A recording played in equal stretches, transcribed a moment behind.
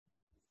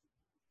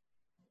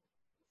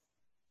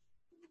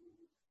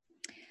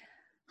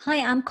Hi,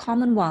 I'm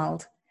Carmen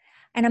Wild,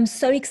 and I'm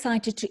so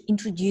excited to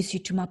introduce you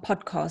to my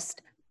podcast,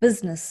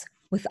 Business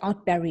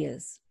Without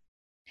Barriers,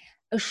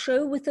 a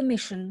show with a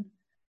mission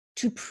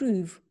to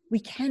prove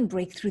we can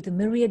break through the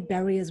myriad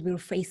barriers we're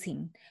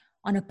facing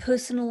on a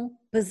personal,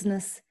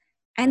 business,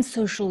 and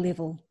social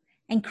level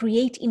and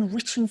create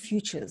enriching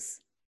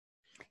futures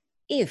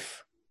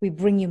if we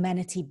bring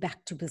humanity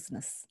back to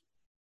business.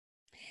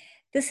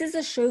 This is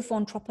a show for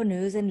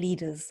entrepreneurs and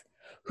leaders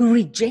who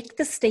reject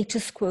the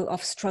status quo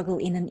of struggle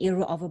in an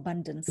era of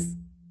abundance,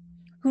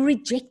 who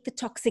reject the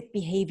toxic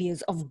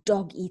behaviors of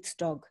dog eats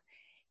dog,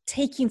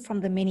 taking from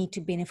the many to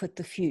benefit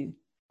the few,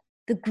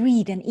 the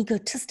greed and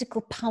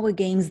egotistical power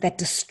games that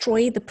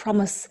destroy the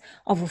promise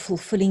of a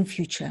fulfilling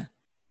future.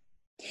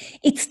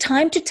 It's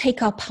time to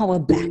take our power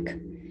back,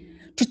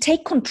 to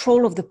take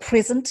control of the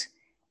present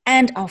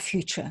and our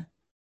future.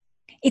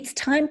 It's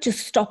time to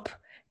stop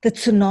the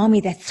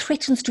tsunami that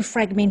threatens to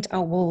fragment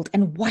our world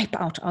and wipe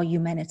out our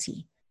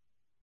humanity.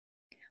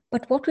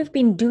 But what we've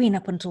been doing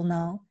up until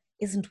now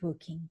isn't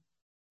working.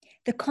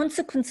 The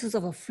consequences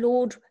of a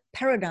flawed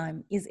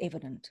paradigm is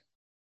evident.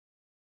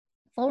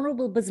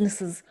 Vulnerable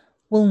businesses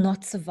will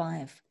not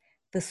survive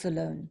this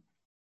alone.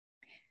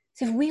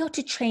 So if we are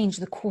to change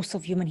the course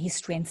of human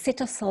history and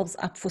set ourselves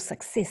up for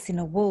success in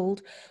a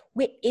world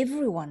where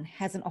everyone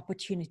has an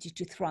opportunity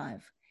to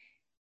thrive,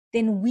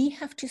 then we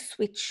have to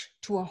switch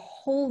to a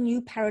whole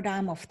new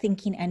paradigm of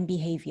thinking and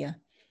behavior.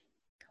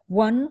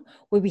 One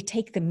where we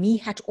take the me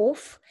hat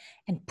off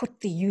and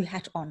put the you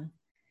hat on,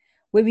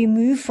 where we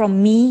move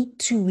from me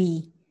to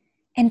we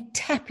and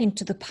tap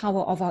into the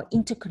power of our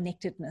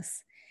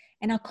interconnectedness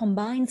and our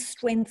combined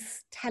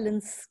strengths,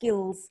 talents,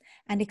 skills,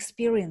 and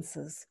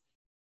experiences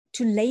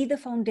to lay the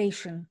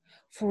foundation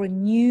for a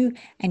new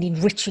and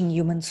enriching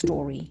human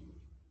story.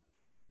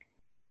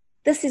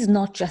 This is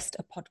not just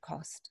a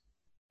podcast.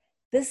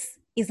 This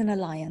is an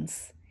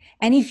alliance.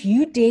 And if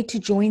you dare to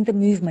join the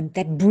movement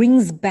that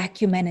brings back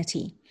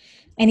humanity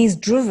and is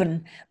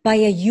driven by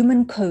a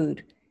human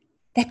code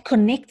that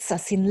connects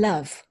us in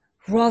love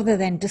rather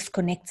than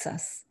disconnects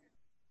us,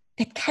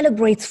 that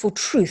calibrates for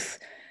truth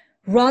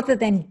rather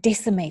than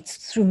decimates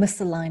through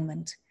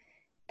misalignment,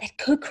 that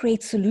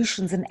co-creates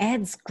solutions and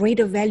adds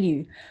greater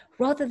value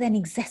rather than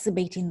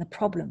exacerbating the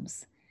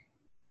problems,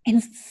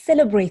 and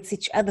celebrates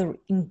each other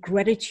in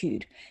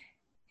gratitude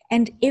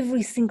and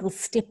every single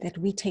step that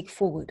we take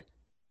forward,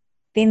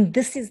 then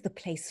this is the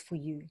place for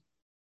you.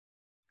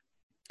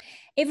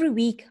 Every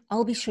week,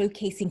 I'll be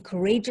showcasing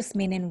courageous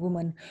men and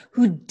women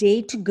who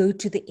dare to go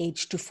to the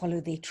edge to follow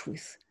their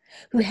truth,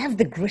 who have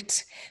the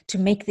grit to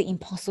make the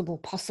impossible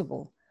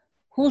possible,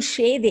 who will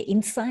share their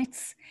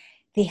insights,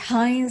 their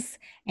highs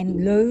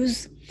and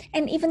lows,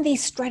 and even their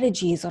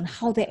strategies on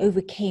how they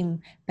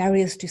overcame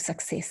barriers to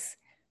success,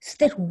 so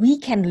that we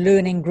can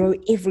learn and grow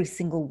every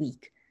single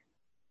week.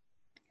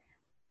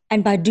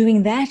 And by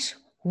doing that,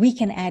 we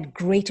can add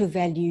greater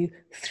value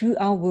through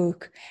our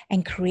work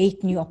and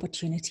create new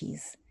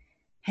opportunities.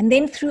 And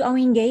then through our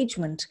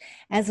engagement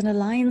as an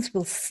alliance,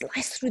 we'll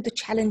slice through the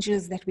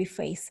challenges that we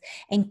face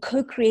and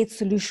co-create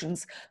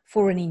solutions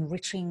for an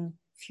enriching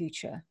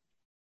future.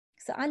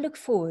 So I look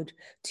forward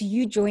to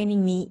you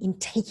joining me in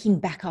taking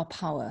back our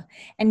power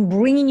and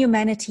bringing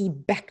humanity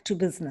back to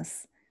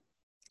business.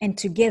 And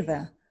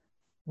together,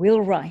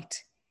 we'll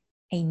write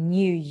a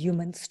new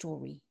human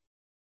story.